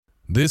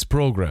This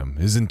program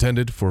is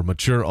intended for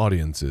mature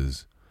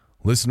audiences.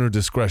 Listener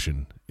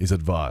discretion is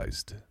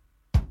advised.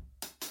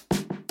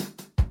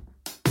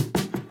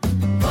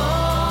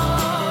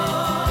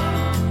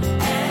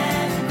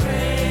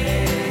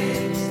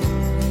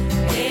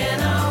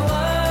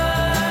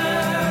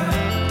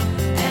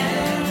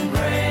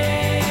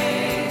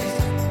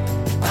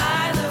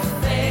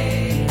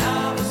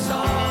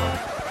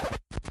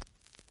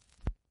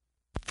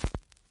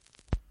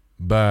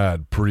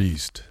 Bad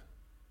Priest,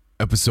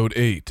 Episode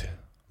 8,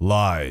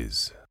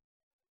 Lies.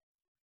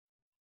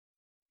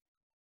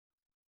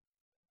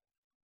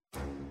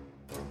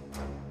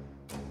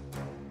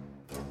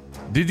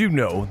 Did you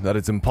know that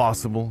it's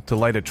impossible to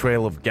light a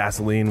trail of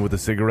gasoline with a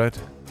cigarette?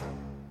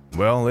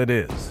 Well, it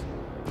is.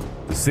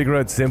 The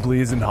cigarette simply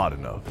isn't hot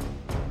enough.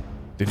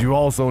 Did you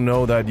also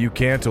know that you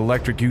can't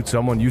electrocute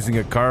someone using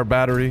a car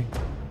battery?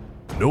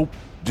 Nope,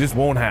 just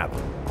won't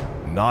happen.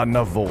 Not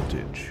enough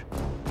voltage.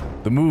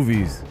 The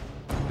movies,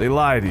 they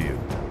lie to you.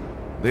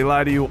 They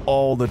lie to you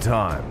all the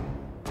time.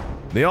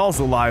 They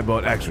also lie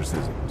about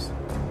exorcisms.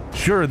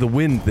 Sure, the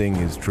wind thing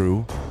is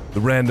true. The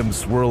random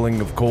swirling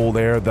of cold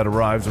air that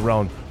arrives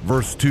around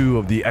verse 2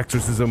 of the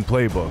exorcism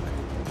playbook.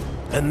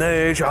 And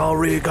they shall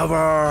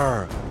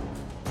recover.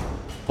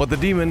 But the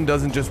demon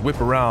doesn't just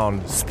whip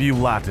around, spew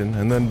Latin,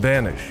 and then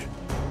vanish.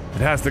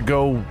 It has to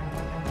go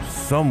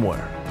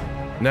somewhere.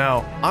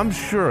 Now, I'm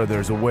sure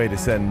there's a way to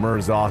send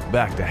Murzoth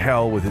back to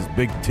hell with his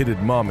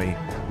big-titted mommy,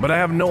 but I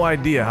have no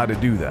idea how to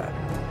do that.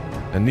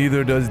 And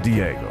neither does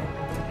Diego.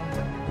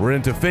 We're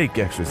into fake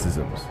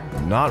exorcisms,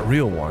 not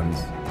real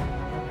ones.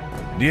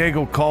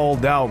 Diego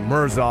called out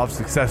Murzoth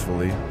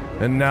successfully,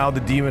 and now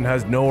the demon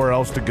has nowhere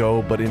else to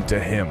go but into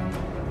him.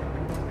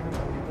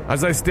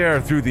 As I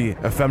stare through the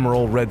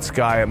ephemeral red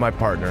sky at my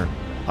partner,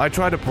 I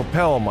try to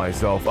propel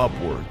myself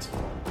upwards.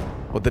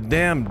 But the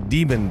damn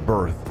demon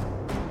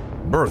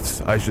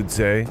births, I should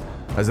say,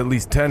 as at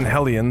least 10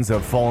 hellions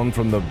have fallen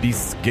from the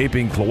beast's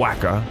gaping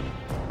cloaca,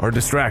 are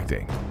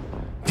distracting.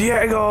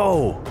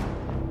 Diego!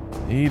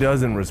 He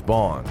doesn't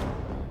respond.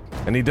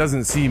 And he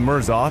doesn't see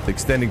Murzoth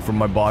extending from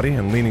my body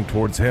and leaning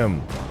towards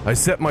him. I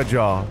set my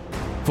jaw,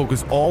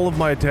 focus all of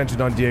my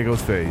attention on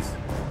Diego's face,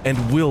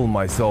 and will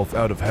myself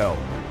out of hell.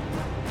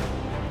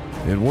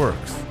 It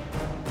works.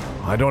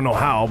 I don't know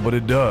how, but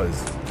it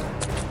does.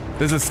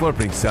 There's a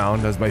slurping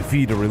sound as my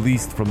feet are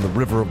released from the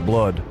river of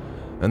blood,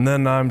 and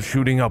then I'm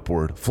shooting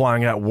upward,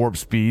 flying at warp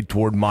speed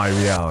toward my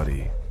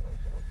reality.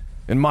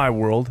 In my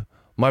world,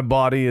 my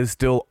body is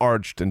still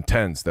arched and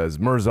tensed as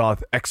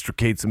Murzoth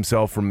extricates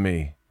himself from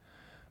me.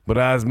 But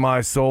as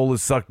my soul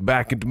is sucked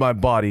back into my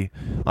body,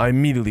 I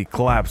immediately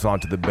collapse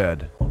onto the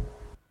bed.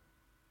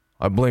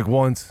 I blink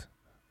once,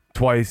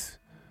 twice,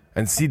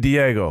 and see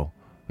Diego,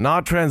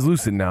 not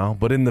translucent now,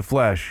 but in the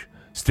flesh,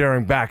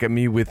 staring back at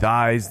me with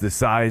eyes the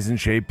size and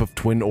shape of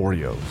twin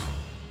Oreos.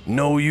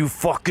 No, you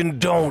fucking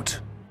don't!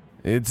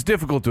 It's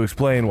difficult to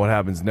explain what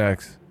happens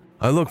next.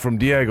 I look from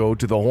Diego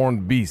to the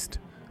horned beast,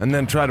 and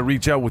then try to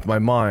reach out with my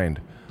mind,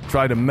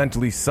 try to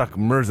mentally suck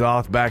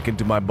Murzoth back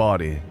into my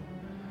body.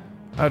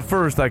 At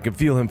first, I could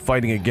feel him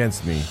fighting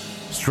against me,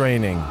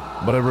 straining,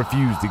 but I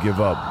refuse to give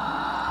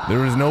up.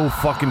 There is no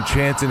fucking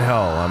chance in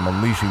hell I'm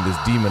unleashing this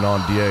demon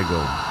on Diego.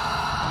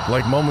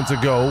 Like moments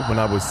ago, when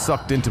I was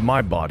sucked into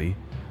my body,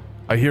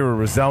 I hear a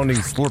resounding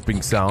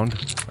slurping sound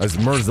as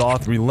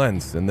Murzoth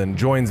relents and then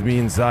joins me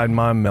inside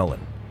my melon.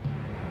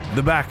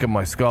 The back of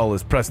my skull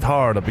is pressed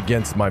hard up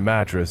against my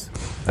mattress,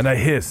 and I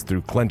hiss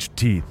through clenched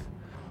teeth.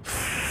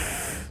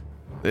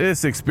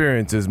 This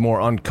experience is more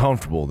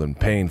uncomfortable than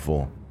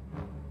painful.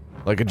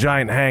 Like a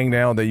giant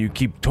hangnail that you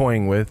keep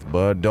toying with,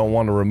 but don't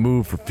want to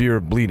remove for fear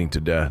of bleeding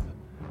to death.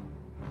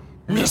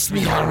 Miss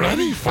me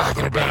already,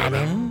 Father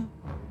Bannon?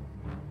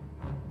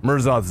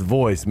 Murzoth's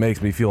voice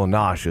makes me feel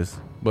nauseous,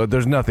 but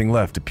there's nothing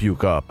left to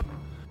puke up.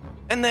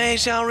 And they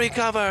shall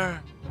recover.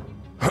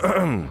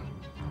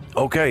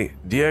 Okay,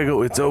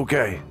 Diego, it's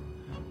okay.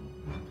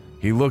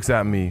 He looks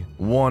at me,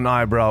 one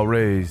eyebrow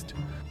raised.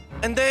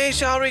 And they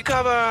shall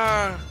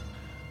recover.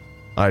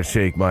 I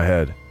shake my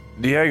head.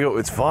 Diego,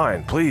 it's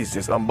fine. Please,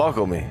 just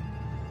unbuckle me.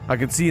 I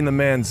can see in the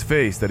man's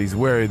face that he's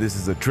wary this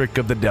is a trick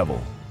of the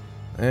devil.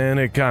 And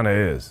it kinda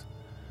is.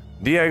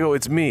 Diego,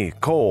 it's me,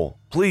 Cole.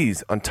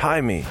 Please,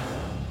 untie me.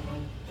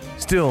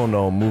 Still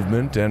no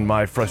movement, and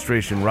my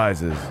frustration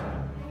rises.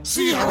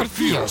 See how it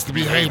feels to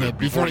be hated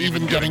before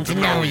even getting to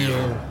know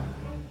you.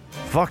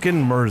 Fucking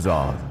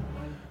Murzoth.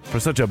 For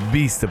such a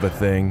beast of a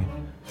thing,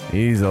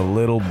 he's a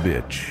little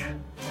bitch.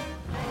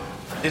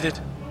 Did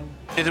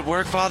it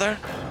work, Father?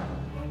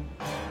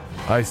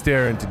 I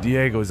stare into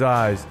Diego's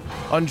eyes,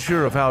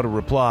 unsure of how to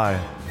reply.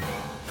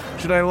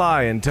 Should I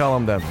lie and tell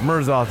him that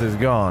Murzoth is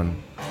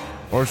gone?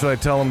 Or should I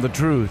tell him the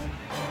truth?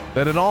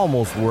 That it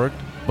almost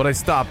worked, but I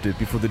stopped it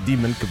before the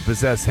demon could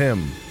possess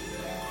him.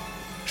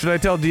 Should I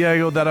tell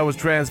Diego that I was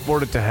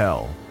transported to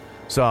hell?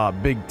 Saw a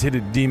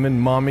big-titted demon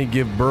mommy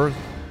give birth?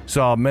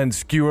 Saw men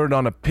skewered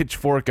on a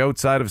pitchfork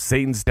outside of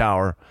Satan's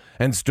tower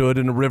and stood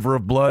in a river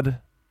of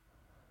blood?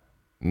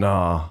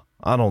 Nah,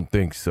 I don't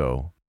think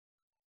so.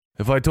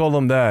 If I told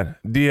him that,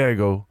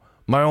 Diego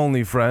my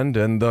only friend,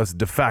 and thus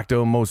de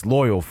facto most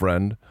loyal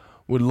friend,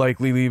 would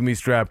likely leave me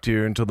strapped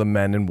here until the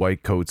men in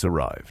white coats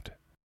arrived.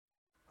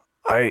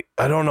 I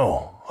don't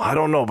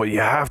know, but you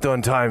have to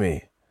untie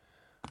me.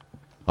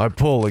 I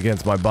pull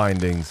against my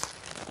bindings.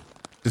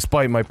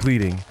 Despite my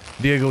pleading,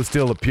 Diego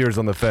still appears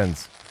on the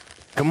fence.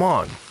 Come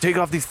on, take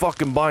off these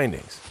fucking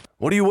bindings.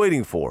 What are you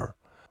waiting for?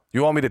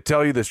 You want me to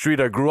tell you the street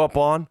I grew up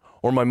on,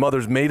 or my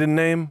mother's maiden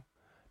name?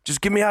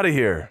 Just get me out of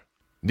here.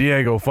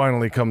 Diego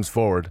finally comes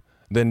forward,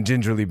 then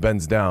gingerly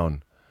bends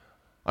down.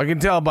 I can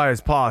tell by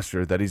his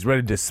posture that he's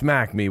ready to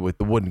smack me with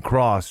the wooden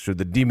cross should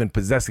the demon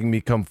possessing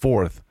me come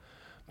forth,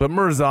 but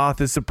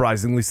Murzoth is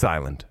surprisingly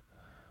silent.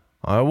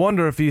 I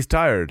wonder if he's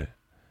tired.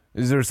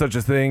 Is there such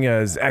a thing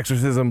as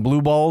exorcism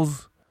blue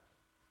balls?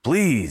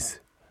 Please.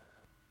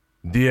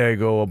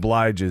 Diego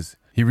obliges.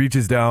 He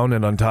reaches down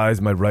and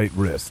unties my right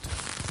wrist.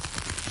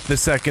 The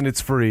second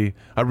it's free,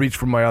 I reach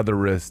for my other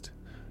wrist.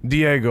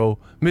 Diego,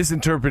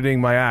 misinterpreting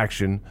my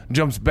action,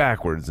 jumps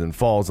backwards and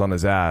falls on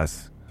his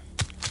ass.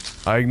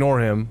 I ignore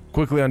him,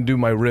 quickly undo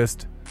my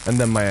wrist, and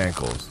then my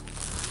ankles.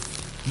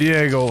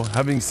 Diego,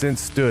 having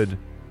since stood,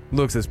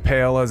 looks as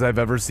pale as I've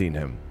ever seen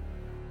him.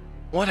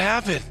 What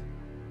happened?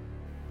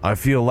 I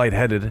feel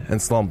lightheaded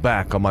and slump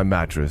back on my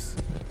mattress.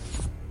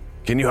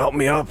 Can you help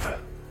me up?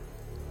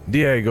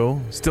 Diego,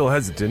 still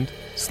hesitant,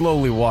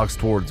 slowly walks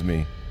towards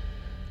me.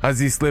 As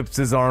he slips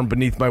his arm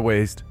beneath my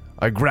waist,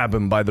 I grab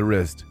him by the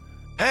wrist.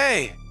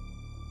 Hey!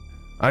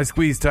 I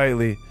squeeze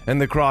tightly, and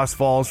the cross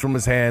falls from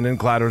his hand and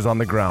clatters on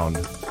the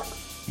ground.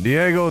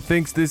 Diego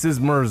thinks this is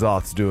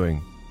Murzoth's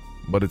doing,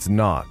 but it's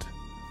not.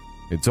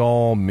 It's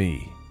all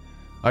me.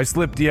 I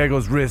slip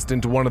Diego's wrist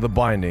into one of the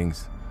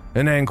bindings,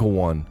 an ankle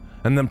one,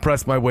 and then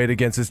press my weight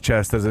against his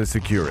chest as I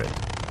secure it.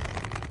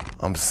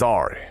 I'm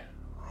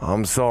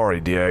sorry,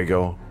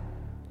 Diego.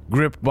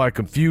 Gripped by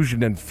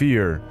confusion and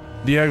fear,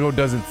 Diego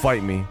doesn't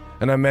fight me,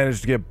 and I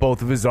manage to get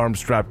both of his arms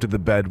strapped to the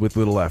bed with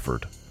little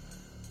effort.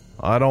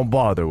 I don't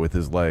bother with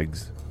his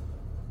legs.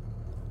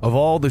 Of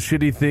all the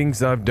shitty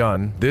things I've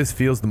done, this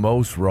feels the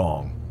most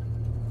wrong.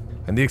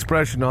 And the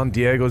expression on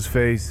Diego's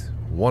face,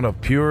 one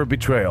of pure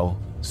betrayal,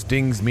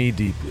 stings me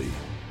deeply.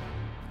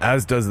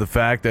 As does the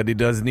fact that he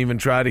doesn't even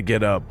try to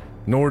get up,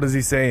 nor does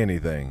he say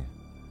anything.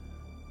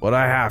 But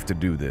I have to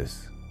do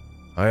this.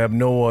 I have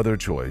no other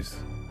choice.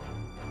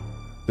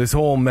 This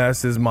whole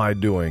mess is my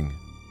doing.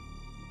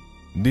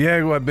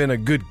 Diego had been a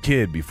good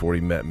kid before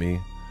he met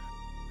me.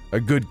 A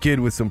good kid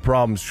with some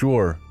problems,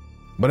 sure,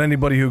 but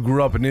anybody who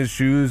grew up in his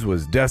shoes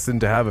was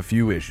destined to have a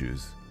few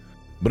issues.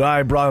 But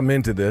I brought him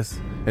into this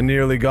and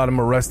nearly got him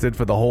arrested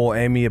for the whole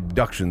Amy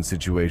abduction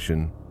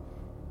situation.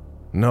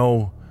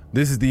 No,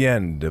 this is the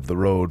end of the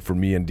road for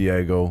me and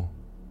Diego.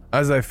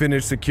 As I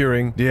finish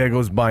securing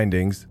Diego's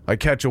bindings, I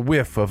catch a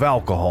whiff of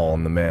alcohol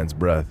in the man's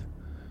breath.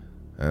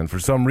 And for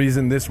some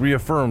reason, this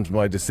reaffirms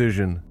my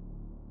decision.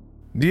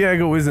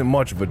 Diego isn't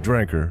much of a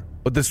drinker,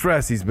 but the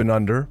stress he's been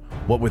under,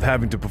 what with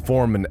having to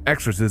perform an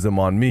exorcism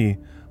on me,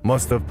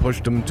 must have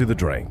pushed him to the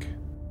drink.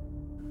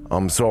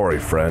 I'm sorry,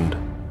 friend.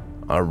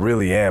 I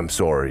really am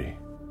sorry.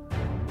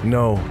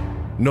 No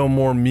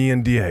more me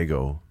and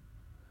Diego.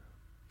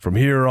 From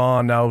here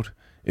on out,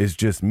 it's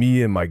just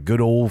me and my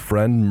good old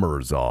friend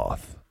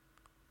Murzoth.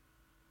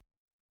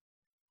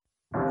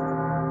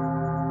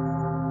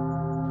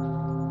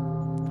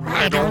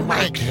 I don't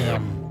like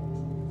him.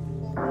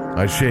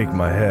 I shake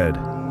my head.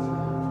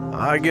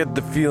 I get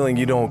the feeling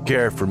you don't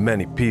care for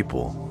many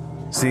people,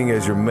 seeing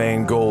as your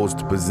main goal is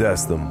to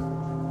possess them.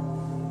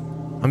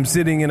 I'm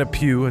sitting in a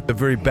pew at the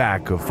very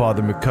back of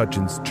Father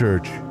McCutcheon's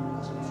church.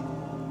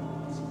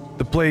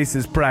 The place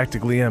is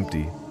practically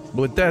empty,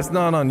 but that's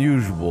not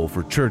unusual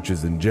for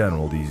churches in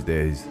general these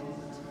days.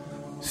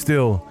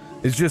 Still,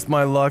 it's just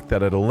my luck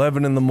that at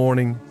 11 in the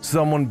morning,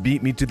 someone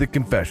beat me to the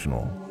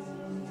confessional.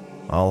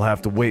 I'll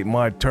have to wait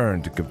my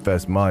turn to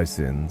confess my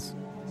sins.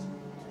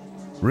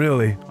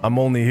 Really, I'm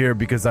only here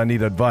because I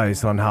need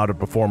advice on how to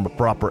perform a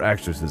proper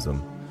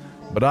exorcism.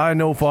 But I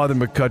know Father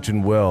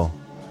McCutcheon well.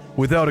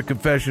 Without a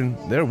confession,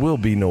 there will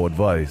be no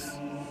advice.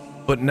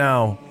 But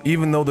now,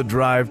 even though the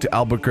drive to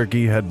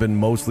Albuquerque had been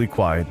mostly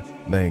quiet,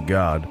 thank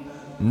God,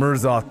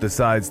 Murzoth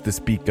decides to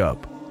speak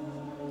up.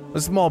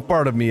 A small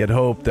part of me had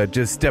hoped that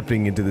just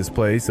stepping into this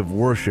place of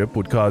worship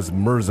would cause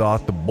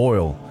Murzoth to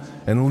boil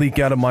and leak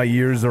out of my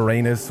ears or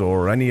anus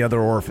or any other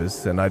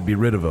orifice, and I'd be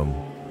rid of him.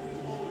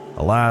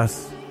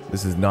 Alas,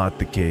 this is not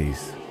the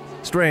case.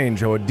 Strange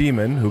how a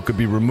demon who could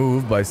be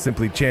removed by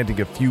simply chanting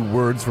a few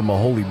words from a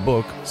holy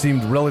book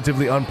seemed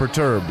relatively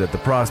unperturbed at the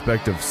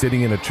prospect of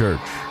sitting in a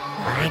church.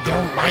 I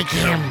don't like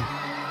him.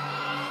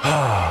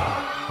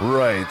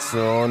 Right,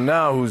 so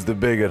now who's the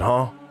bigot,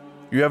 huh?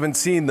 You haven't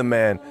seen the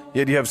man,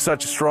 yet you have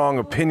such strong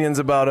opinions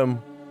about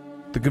him.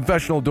 The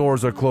confessional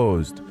doors are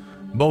closed,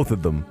 both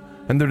of them,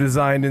 and they're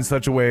designed in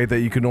such a way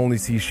that you can only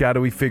see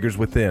shadowy figures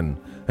within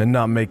and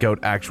not make out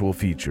actual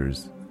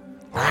features.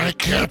 I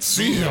can't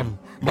see him,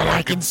 but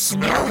I can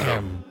smell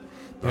him.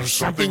 There's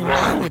something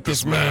wrong with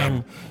this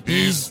man.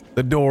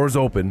 The doors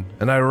open,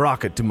 and I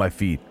rocket to my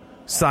feet,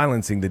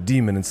 silencing the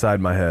demon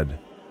inside my head.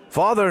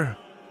 Father!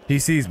 He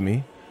sees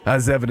me,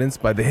 as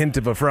evidenced by the hint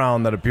of a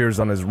frown that appears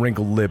on his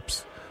wrinkled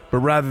lips. But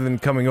rather than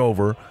coming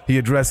over, he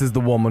addresses the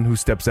woman who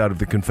steps out of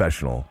the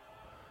confessional.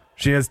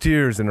 She has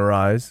tears in her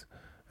eyes,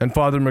 and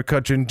Father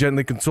McCutcheon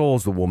gently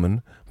consoles the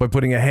woman by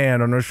putting a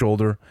hand on her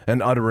shoulder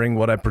and uttering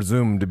what I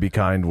presume to be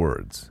kind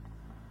words.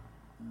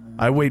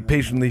 I wait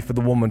patiently for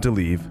the woman to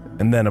leave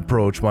and then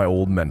approach my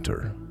old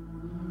mentor.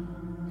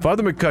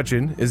 Father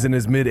McCutcheon is in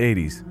his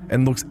mid-80s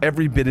and looks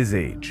every bit his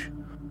age.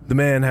 The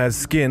man has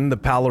skin the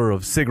pallor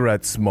of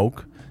cigarette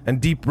smoke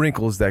and deep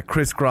wrinkles that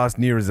crisscross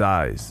near his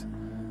eyes.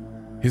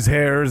 His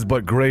hair is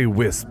but gray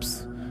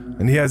wisps,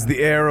 and he has the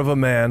air of a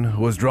man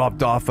who was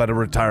dropped off at a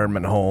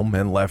retirement home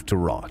and left to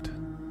rot.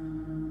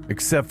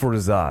 Except for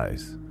his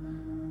eyes.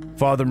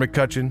 Father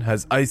McCutcheon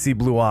has icy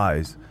blue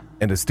eyes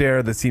and a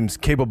stare that seems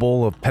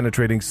capable of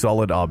penetrating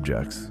solid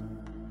objects.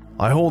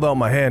 I hold out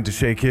my hand to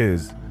shake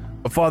his,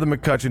 but Father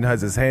McCutcheon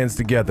has his hands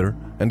together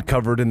and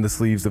covered in the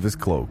sleeves of his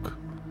cloak.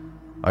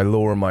 I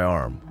lower my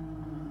arm.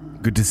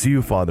 Good to see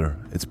you, Father.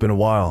 It's been a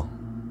while.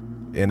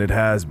 And it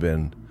has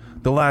been.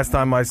 The last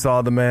time I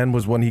saw the man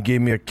was when he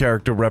gave me a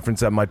character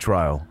reference at my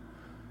trial.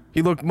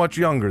 He looked much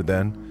younger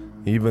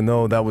then, even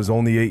though that was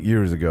only 8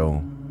 years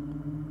ago.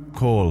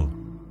 Cole.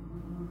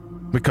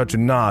 McCutcheon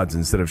nods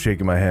instead of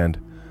shaking my hand.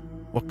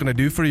 What can I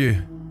do for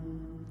you?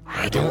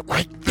 I don't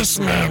like this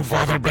man,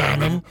 Father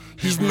Bannon.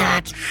 He's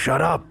not...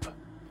 Shut up!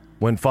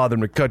 When Father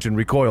McCutcheon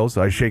recoils,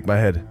 I shake my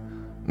head.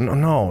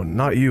 No,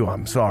 not you,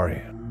 I'm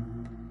sorry.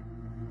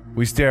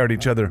 We stare at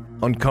each other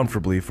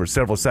uncomfortably for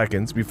several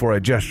seconds before I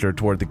gesture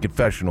toward the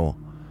confessional.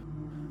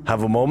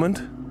 Have a moment?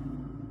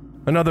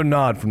 Another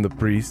nod from the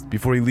priest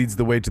before he leads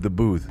the way to the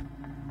booth.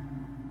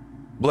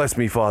 Bless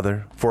me,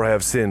 Father, for I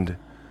have sinned.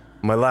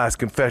 My last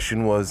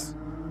confession was,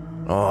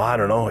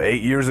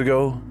 8 years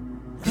ago.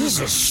 This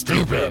is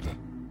stupid.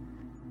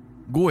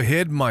 Go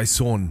ahead, my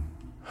son.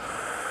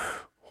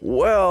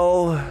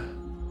 Well,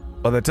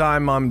 by the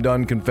time I'm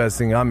done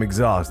confessing, I'm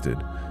exhausted,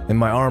 and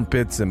my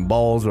armpits and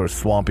balls are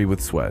swampy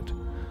with sweat.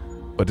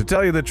 But to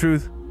tell you the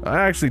truth,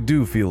 I actually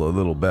do feel a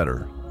little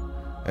better.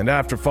 And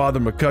after Father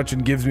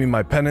McCutcheon gives me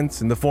my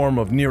penance in the form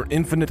of near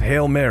infinite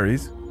Hail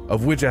Marys,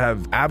 of which I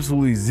have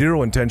absolutely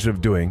zero intention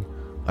of doing,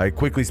 I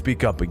quickly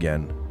speak up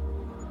again.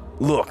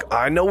 Look,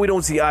 I know we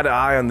don't see eye to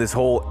eye on this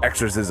whole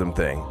exorcism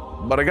thing,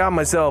 but I got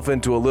myself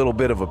into a little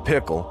bit of a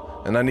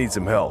pickle, and I need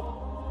some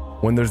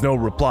help. When there's no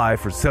reply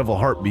for several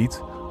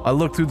heartbeats, I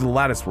look through the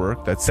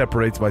latticework that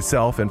separates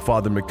myself and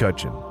Father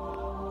McCutcheon.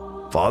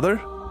 Father?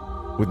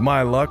 With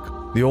my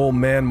luck, the old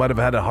man might have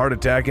had a heart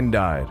attack and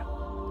died.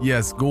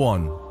 Yes, go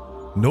on.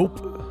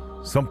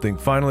 Nope. Something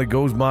finally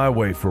goes my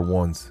way for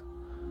once.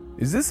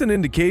 Is this an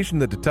indication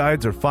that the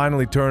tides are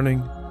finally turning?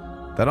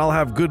 That I'll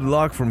have good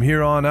luck from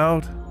here on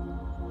out?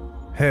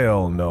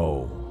 Hell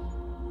no.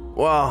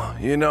 Well,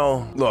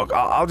 look,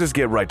 I'll just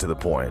get right to the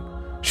point.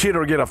 Shit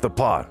or get off the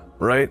pot,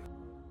 right?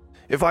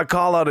 If I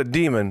call out a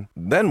demon,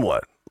 then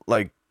what?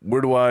 Like,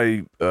 where do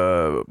I,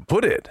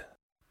 put it?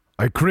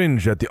 I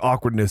cringe at the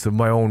awkwardness of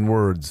my own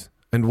words,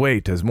 and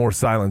wait as more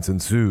silence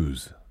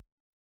ensues.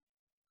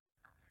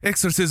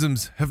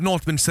 Exorcisms have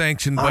not been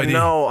sanctioned by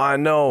I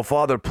know,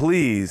 Father,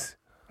 please.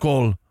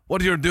 Cole,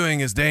 what you're doing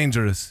is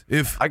dangerous.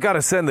 I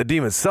gotta send the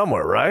demons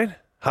somewhere, right?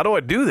 How do I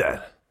do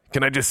that?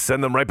 Can I just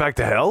send them right back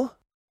to hell?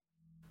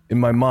 In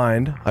my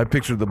mind, I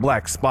picture the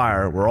black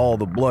spire where all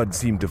the blood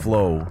seemed to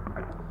flow.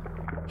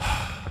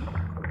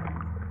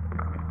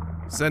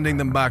 Sending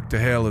them back to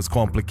hell is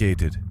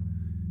complicated.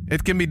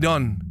 It can be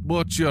done,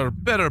 but your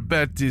better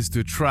bet is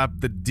to trap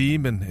the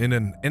demon in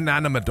an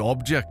inanimate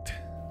object.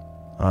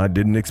 I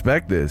didn't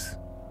expect this.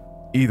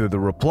 Either the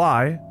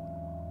reply,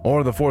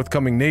 or the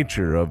forthcoming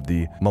nature of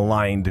the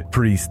maligned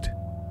priest.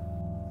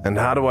 And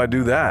how do I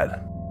do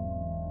that?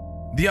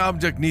 The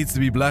object needs to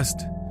be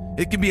blessed.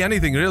 It can be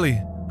anything,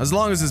 really, as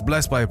long as it's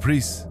blessed by a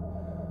priest.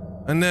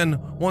 And then,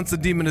 once the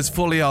demon is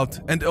fully out,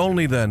 and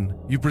only then,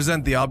 you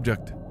present the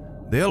object.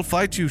 They'll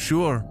fight you,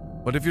 sure,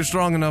 but if you're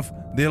strong enough,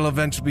 they'll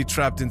eventually be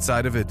trapped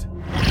inside of it.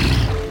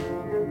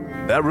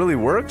 That really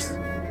works?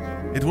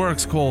 It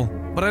works, Cole,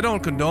 but I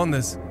don't condone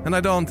this, and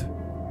I don't.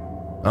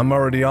 I'm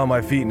already on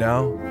my feet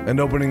now, and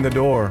opening the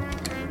door.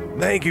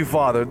 Thank you,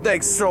 Father,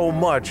 thanks so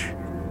much.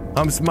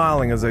 I'm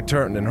smiling as I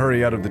turn and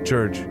hurry out of the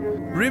church.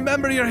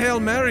 Remember your Hail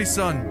Mary,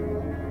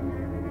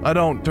 son. I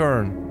don't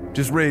turn,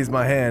 just raise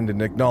my hand in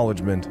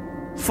acknowledgement.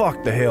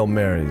 Fuck the Hail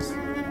Marys.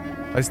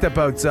 I step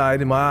outside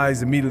and my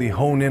eyes immediately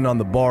hone in on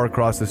the bar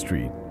across the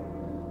street.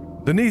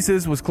 The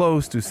Nices was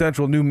close to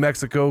Central New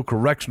Mexico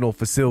Correctional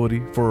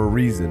Facility for a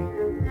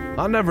reason.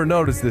 I never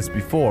noticed this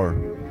before,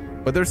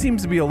 but there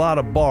seems to be a lot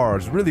of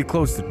bars really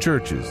close to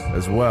churches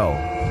as well.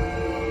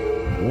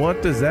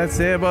 What does that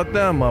say about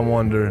them, I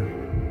wonder?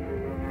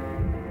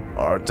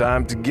 Our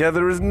time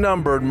together is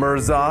numbered,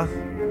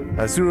 Murzoth.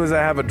 As soon as I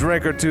have a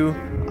drink or two,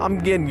 I'm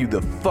getting you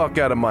the fuck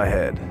out of my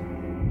head.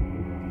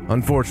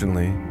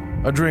 Unfortunately,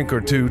 a drink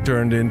or two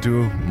turned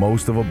into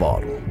most of a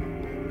bottle.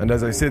 And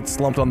as I sit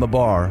slumped on the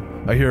bar,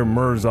 I hear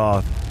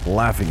Murzoth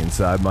laughing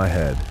inside my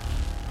head.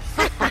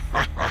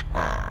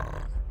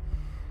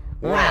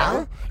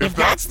 Well, if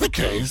that's the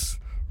case,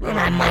 Then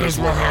I might as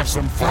well have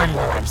some fun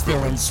while I'm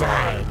still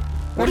inside.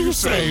 What do you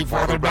say,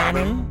 Father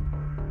Bannon?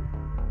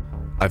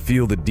 I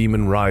feel the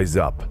demon rise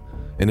up,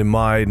 and in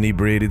my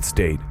inebriated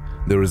state,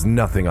 there is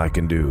nothing I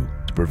can do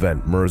to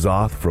prevent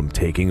Murzoth from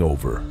taking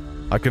over.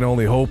 I can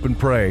only hope and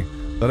pray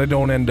that I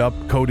don't end up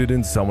coated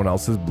in someone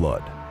else's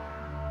blood.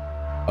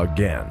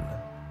 Again.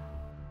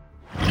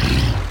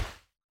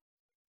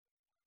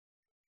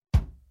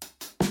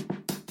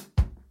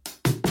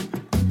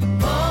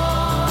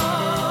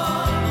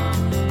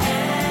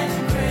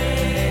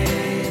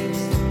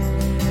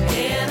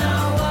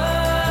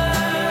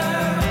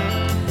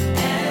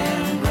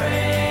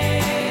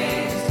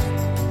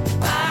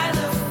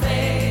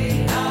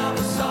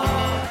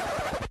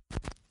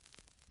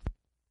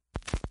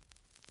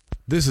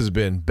 This has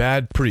been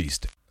Bad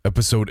Priest,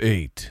 Episode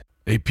 8,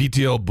 a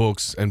PTL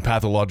Books and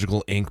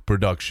Pathological Inc.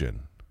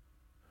 production.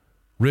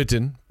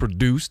 Written,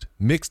 produced,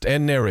 mixed,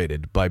 and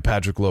narrated by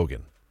Patrick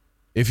Logan.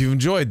 If you've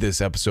enjoyed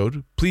this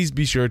episode, please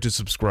be sure to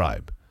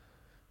subscribe.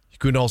 You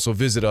can also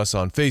visit us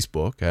on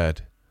Facebook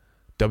at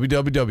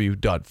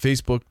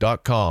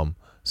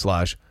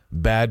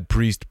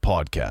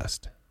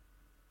www.facebook.com/badpriestpodcast.